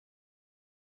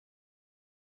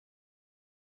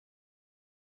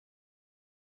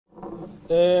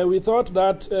We thought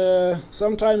that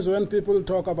sometimes when people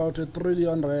talk about R1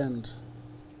 trillion,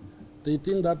 they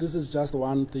think that this is just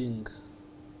one thing.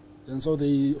 And so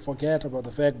they forget about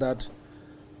the fact that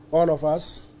all of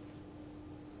us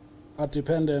are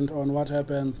dependent on what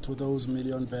happens to those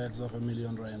million bags of R1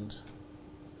 million.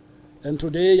 And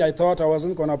today I thought I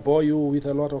wasn't going to bore you with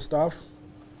a lot of stuff,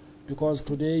 because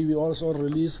today we also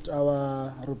released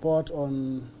our report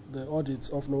on the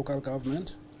audits of local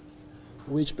government,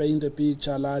 which paint a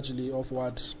picture largely of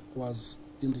what was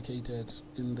indicated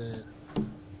in the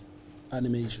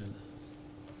animation.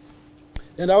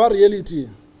 And our reality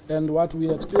and what we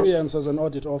experience as an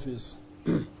audit office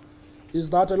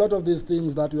is that a lot of these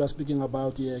things that we are speaking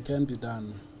about here can be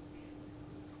done.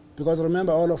 Because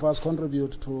remember, all of us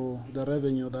contribute to the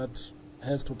revenue that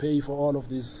has to pay for all of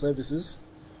these services,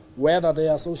 whether they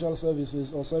are social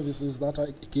services or services that are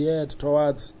geared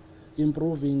towards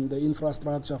improving the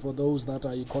infrastructure for those that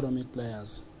are economic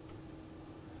players.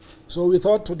 So we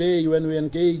thought today, when we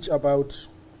engage about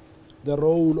the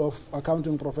role of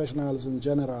accounting professionals in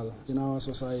general in our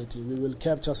society, we will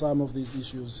capture some of these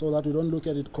issues so that we don't look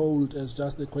at it cold as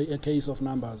just a case of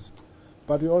numbers.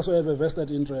 But we also have a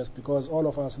vested interest, because all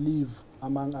of us live,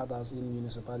 among others, in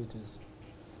municipalities.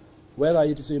 Whether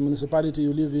it is a municipality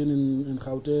you live in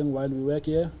Gauteng while we work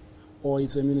here, or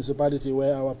it's a municipality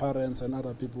where our parents and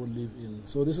other people live in.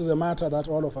 So this is a matter that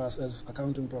all of us as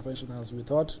accounting professionals, we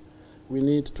thought we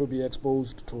need to be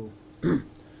exposed to.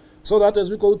 So that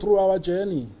as we go through our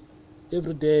journey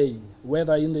every day,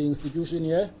 whether in the institution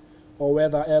here or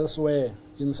whether elsewhere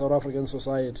in South African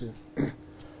society,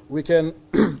 we can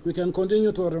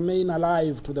continue to remain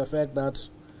alive to the fact that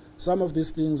some of these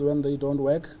things, when they don't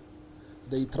work,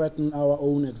 they threaten our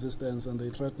own existence and they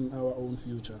threaten our own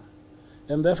future.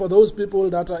 And therefore, those people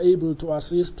that are able to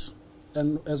assist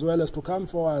and as well as to come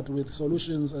forward with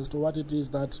solutions as to what it is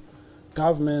that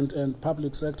government and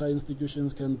public sector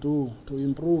institutions can do to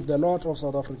improve the lot of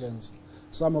South Africans,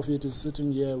 some of it is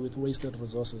sitting here with wasted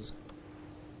resources.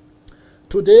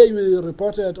 Today we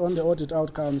reported on the audit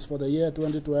outcomes for the year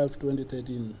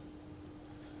 2012-2013.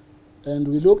 And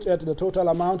we looked at the total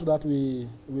amount that we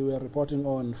were reporting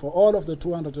on for all of the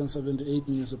 278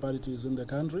 municipalities in the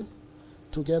country,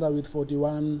 together with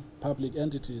 41 public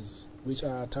entities which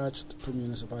are attached to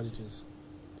municipalities.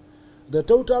 The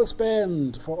total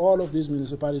spend for all of these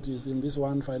municipalities in this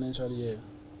one financial year,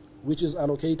 which is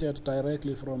allocated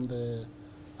directly from the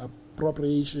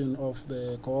appropriation of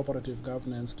the Cooperative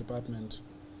Governance Department,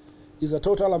 is a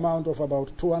total amount of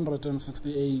about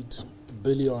 268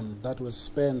 billion that was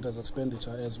spent as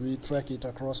expenditure as we track it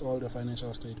across all the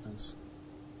financial statements.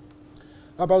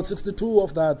 About 62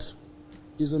 of that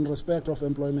is in respect of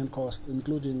employment costs,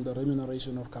 including the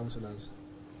remuneration of councillors.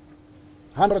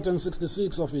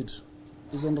 166 of it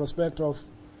is in respect of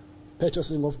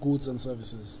purchasing of goods and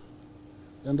services.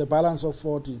 And the balance of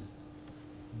 40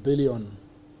 billion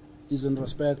is in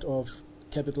respect of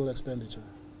capital expenditure.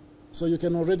 So you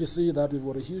can already see that we've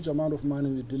got a huge amount of money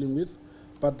we're dealing with,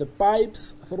 but the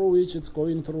pipes through which it's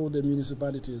going through the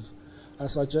municipalities are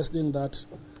suggesting that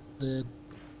the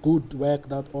good work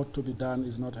that ought to be done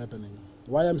is not happening.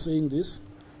 Why I'm saying this?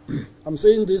 I'm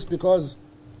saying this because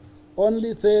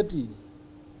only 30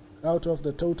 out of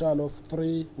the total of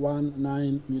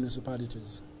 319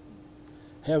 municipalities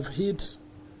have hit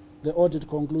the audit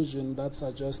conclusion that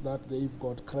suggests that they've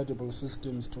got credible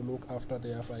systems to look after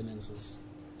their finances.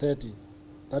 30.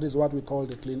 That is what we call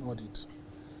the clean audit.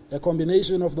 A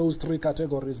combination of those three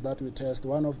categories that we test,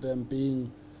 one of them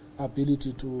being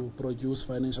ability to produce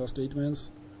financial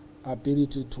statements,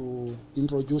 ability to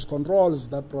introduce controls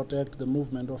that protect the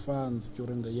movement of funds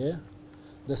during the year.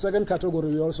 The second category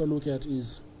we also look at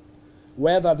is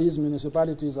whether these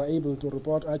municipalities are able to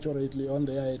report accurately on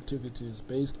their activities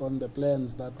based on the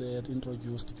plans that they had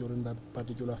introduced during that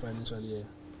particular financial year.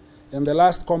 And the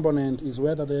last component is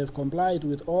whether they have complied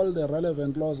with all the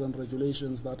relevant laws and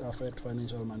regulations that affect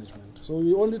financial management. So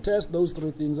we only test those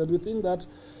three things, and we think that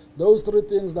those three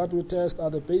things that we test are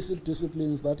the basic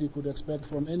disciplines that you could expect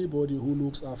from anybody who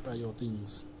looks after your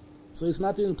things. So it's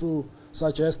nothing to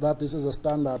suggest that this is a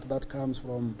standard that comes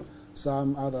from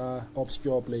some other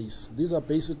obscure place. These are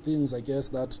basic things, I guess,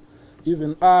 that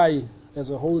even I, as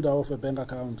a holder of a bank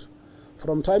account,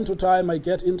 from time to time I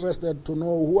get interested to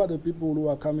know who are the people who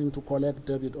are coming to collect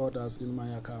debit orders in my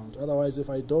account. Otherwise, if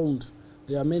I don't,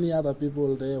 there are many other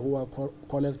people there who are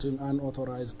collecting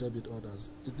unauthorized debit orders.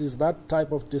 It is that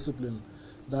type of discipline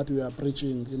that we are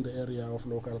preaching in the area of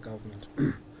local government.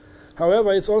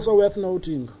 However, it's also worth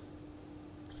noting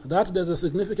that there's a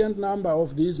significant number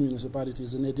of these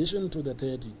municipalities, in addition to the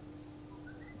 30,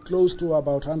 close to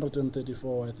about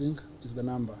 134, I think, is the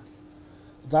number,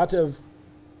 that have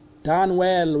done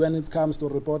well when it comes to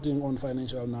reporting on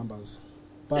financial numbers.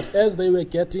 But as they were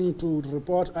getting to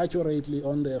report accurately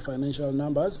on their financial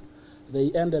numbers,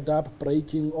 they ended up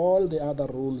breaking all the other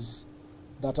rules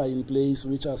that are in place,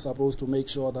 which are supposed to make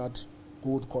sure that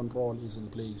good control is in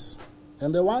place.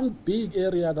 And the one big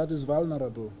area that is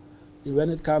vulnerable when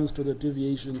it comes to the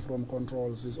deviation from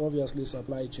controls is obviously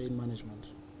supply chain management.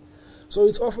 So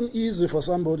it's often easy for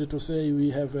somebody to say we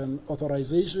have an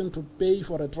authorization to pay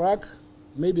for a truck.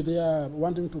 Maybe they are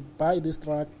wanting to buy this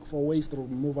truck for waste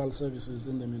removal services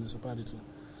in the municipality.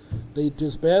 They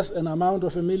disperse an amount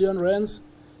of R1 million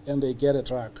and they get a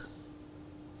truck.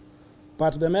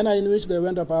 But the manner in which they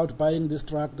went about buying this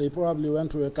truck, they probably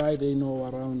went to a guy they know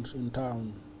around in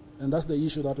town. And that's the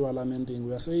issue that we are lamenting.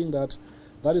 We are saying that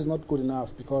that is not good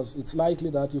enough, because it's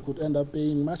likely that you could end up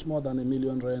paying much more than R1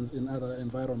 million in other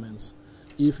environments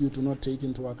if you do not take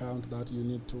into account that you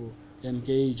need to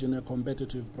engage in a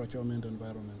competitive procurement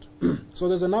environment. So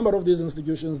there's a number of these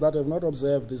institutions that have not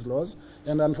observed these laws,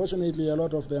 and unfortunately a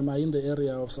lot of them are in the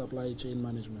area of supply chain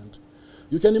management.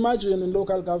 You can imagine in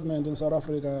local government in South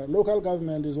Africa, local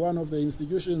government is one of the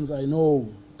institutions I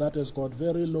know that has got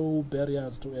very low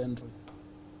barriers to entry.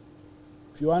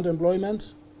 If you want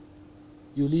employment,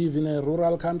 you live in a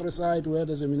rural countryside where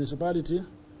there's a municipality,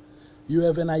 you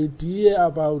have an idea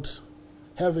about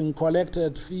having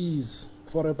collected fees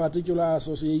for a particular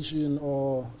association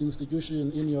or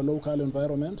institution in your local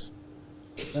environment,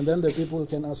 and then the people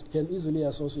can easily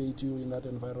associate you in that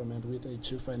environment with a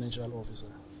chief financial officer.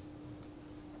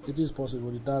 It is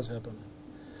possible, it does happen.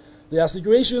 There are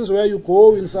situations where you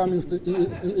go in some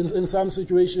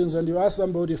situations and you ask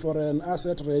somebody for an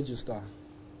asset register,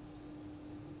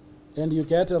 and you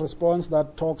get a response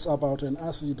that talks about an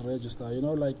acid register,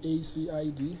 like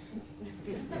ACID.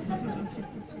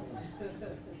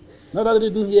 Not that they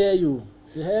didn't hear you,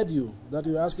 they heard you, that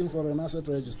you're asking for an asset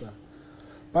register.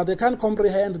 But they can't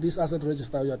comprehend this asset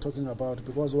register you are talking about,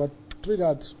 because what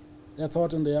triggered a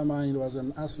thought in their mind was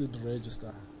an acid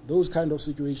register. Those kind of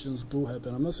situations do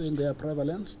happen. I'm not saying they are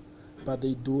prevalent, but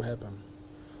they do happen.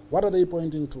 What are they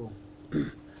pointing to?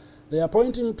 They are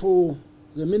pointing to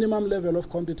the minimum level of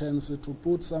competence to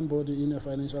put somebody in a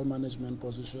financial management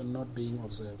position not being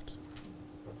observed.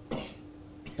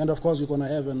 And of course, you're going to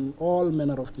have all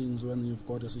manner of things when you've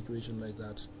got a situation like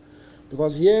that.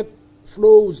 Because here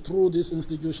flows through this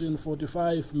institution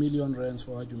 45 million rands,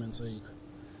 for argument's sake.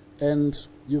 And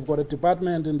you've got a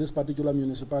department in this particular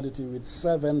municipality with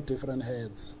 7 different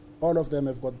heads. All of them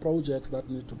have got projects that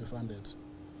need to be funded.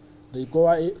 They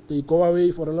go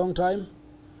away for a long time,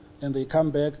 and they come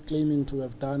back claiming to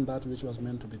have done that which was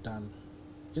meant to be done.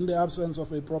 In the absence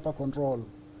of a proper control,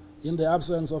 in the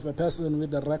absence of a person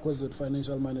with the requisite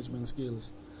financial management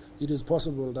skills, it is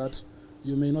possible that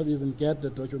you may not even get the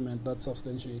document that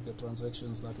substantiate the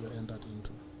transactions that were entered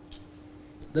into.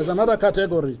 There's another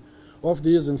category of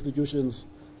these institutions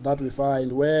that we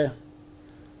find where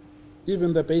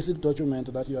even the basic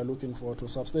document that you are looking for to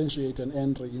substantiate an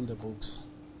entry in the books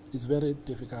is very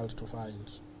difficult to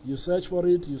find. You search for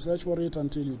it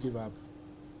until you give up.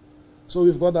 So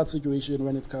we've got that situation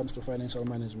when it comes to financial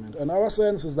management. And our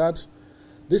sense is that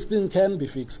this thing can be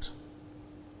fixed.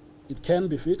 It can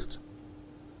be fixed.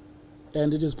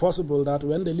 And it is possible that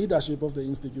when the leadership of the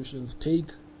institutions take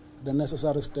the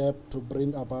necessary step to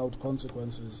bring about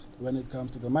consequences when it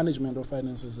comes to the management of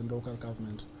finances in local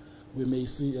government, we may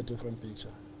see a different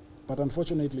picture. But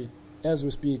unfortunately, as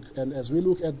we speak and as we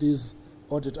look at these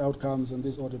audit outcomes and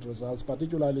these audit results,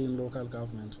 particularly in local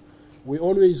government, we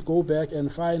always go back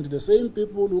and find the same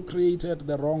people who created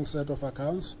the wrong set of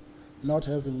accounts not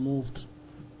having moved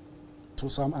to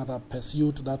some other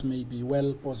pursuit that may be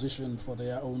well positioned for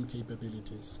their own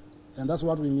capabilities. And that's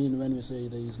what we mean when we say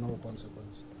there is no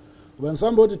consequence. When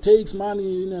somebody takes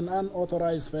money in an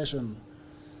unauthorized fashion,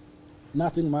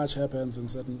 nothing much happens in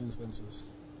certain instances.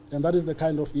 And that is the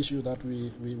kind of issue that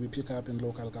we pick up in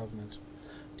local government.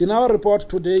 In our report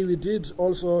today, we did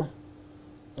also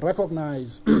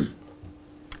recognize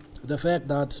the fact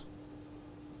that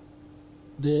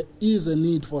there is a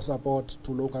need for support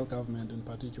to local government in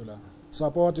particular.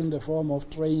 Support in the form of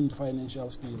trained financial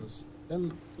skills.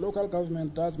 And local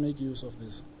government does make use of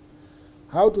this.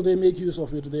 How do they make use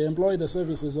of it? They employ the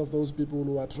services of those people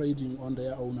who are trading on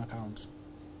their own account,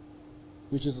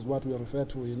 which is what we refer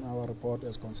to in our report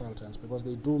as consultants, because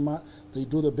they do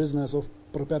the business of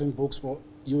preparing books for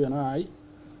you and I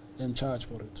and charge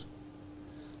for it.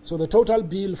 So the total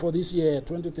bill for this year,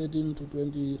 2012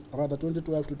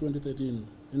 to 2013,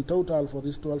 in total for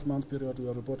this 12-month period we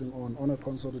are reporting on a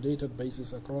consolidated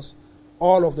basis across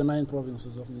all of the 9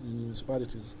 provinces of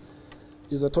municipalities,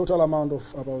 is a total amount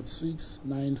of about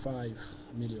 695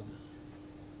 million.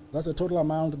 That's a total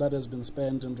amount that has been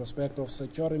spent in respect of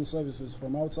securing services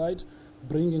from outside,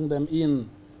 bringing them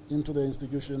into the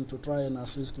institution to try and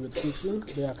assist with fixing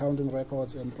the accounting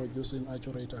records and producing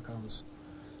accurate accounts.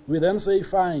 We then say,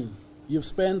 fine, you've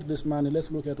spent this money,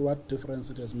 let's look at what difference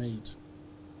it has made.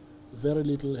 Very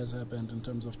little has happened in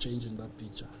terms of changing that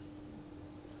picture.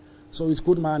 So it's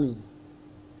good money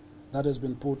that has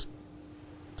been put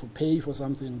to pay for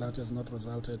something that has not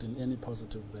resulted in any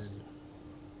positive value.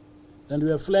 And we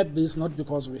have flagged this not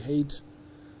because we hate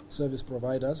service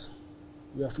providers.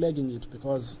 We are flagging it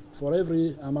because for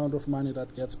every amount of money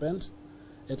that gets spent,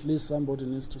 at least somebody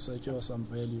needs to secure some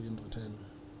value in return.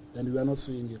 And we are not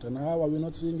seeing it. And how are we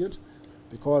not seeing it?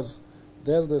 Because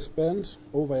there's the spend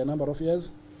over a number of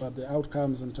years, but the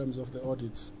outcomes in terms of the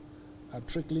audits are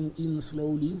trickling in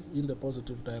slowly in the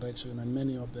positive direction, and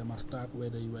many of them are stuck where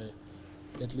they were,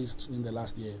 at least in the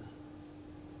last year.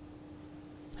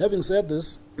 Having said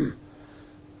this,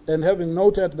 and having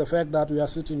noted the fact that we are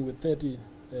sitting with 30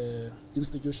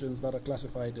 institutions that are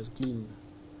classified as clean,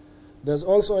 there's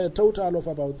also a total of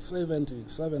about 70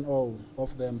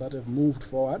 of them that have moved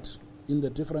forward in the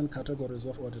different categories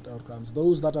of audit outcomes,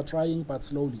 those that are trying but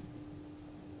slowly.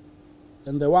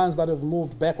 And the ones that have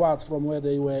moved backwards from where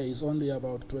they were is only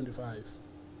about 25.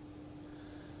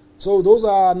 So those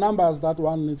are numbers that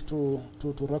one needs to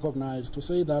recognize, to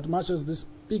say that much as this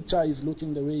picture is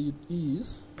looking the way it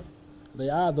is,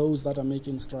 there are those that are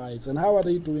making strides. And how are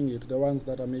they doing it? The ones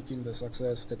that are making the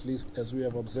success, at least as we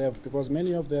have observed, because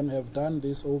many of them have done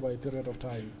this over a period of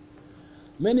time.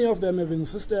 Many of them have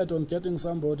insisted on getting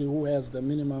somebody who has the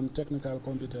minimum technical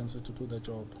competency to do the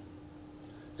job.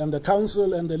 And the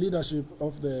council and the leadership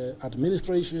of the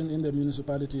administration in the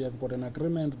municipality have got an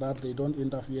agreement that they don't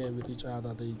interfere with each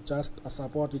other. They just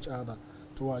support each other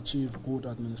to achieve good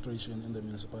administration in the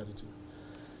municipality,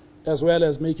 as well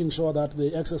as making sure that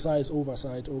they exercise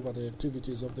oversight over the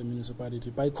activities of the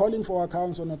municipality by calling for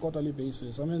accounts on a quarterly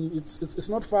basis. I mean, it's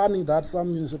not funny that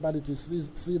some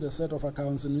municipalities see the set of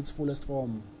accounts in its fullest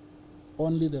form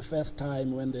only the first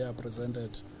time when they are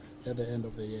presented at the end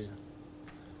of the year,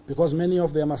 because many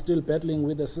of them are still battling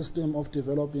with the system of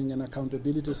developing an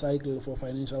accountability cycle for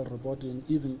financial reporting,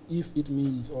 even if it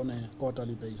means on a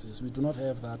quarterly basis. We do not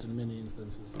have that in many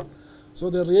instances.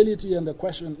 So the reality and the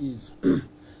question is,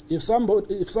 if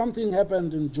something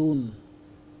happened in June,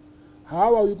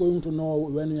 how are we going to know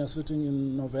when we are sitting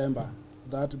in November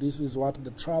that this is what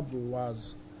the trouble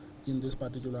was in this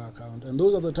particular account? And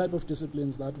those are the type of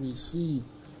disciplines that we see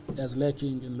as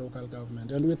lacking in local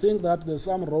government. And we think that there's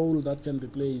some role that can be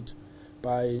played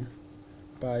by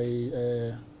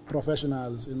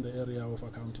professionals in the area of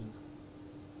accounting.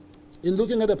 In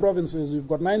looking at the provinces, we've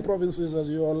got 9 provinces, as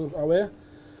you're all aware.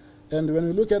 And when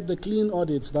we look at the clean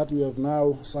audits that we have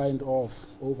now signed off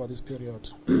over this period,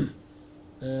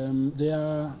 they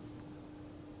are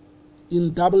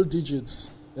in double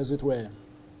digits, as it were,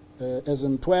 as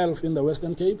in 12 in the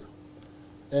Western Cape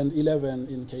and 11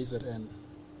 in KZN.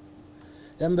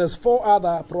 And there's 4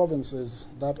 other provinces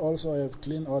that also have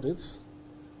clean audits,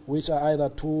 which are either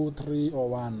 2, 3, or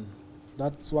 1.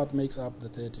 That's what makes up the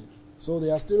 30. So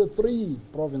there are still 3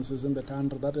 provinces in the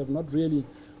country that have not really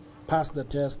passed the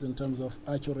test in terms of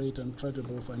accurate and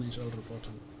credible financial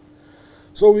reporting.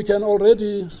 So we can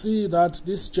already see that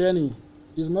this journey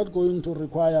is not going to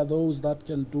require those that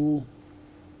can do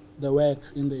the work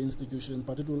in the institution,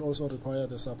 but it will also require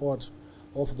the support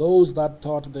of those that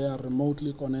thought they are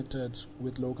remotely connected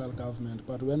with local government.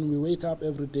 But when we wake up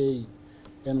every day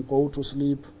and go to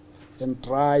sleep and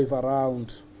drive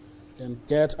around and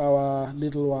get our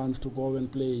little ones to go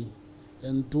and play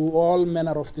and do all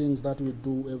manner of things that we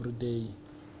do every day,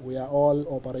 we are all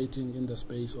operating in the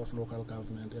space of local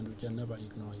government, and we can never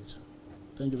ignore it.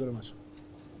 Thank you very much.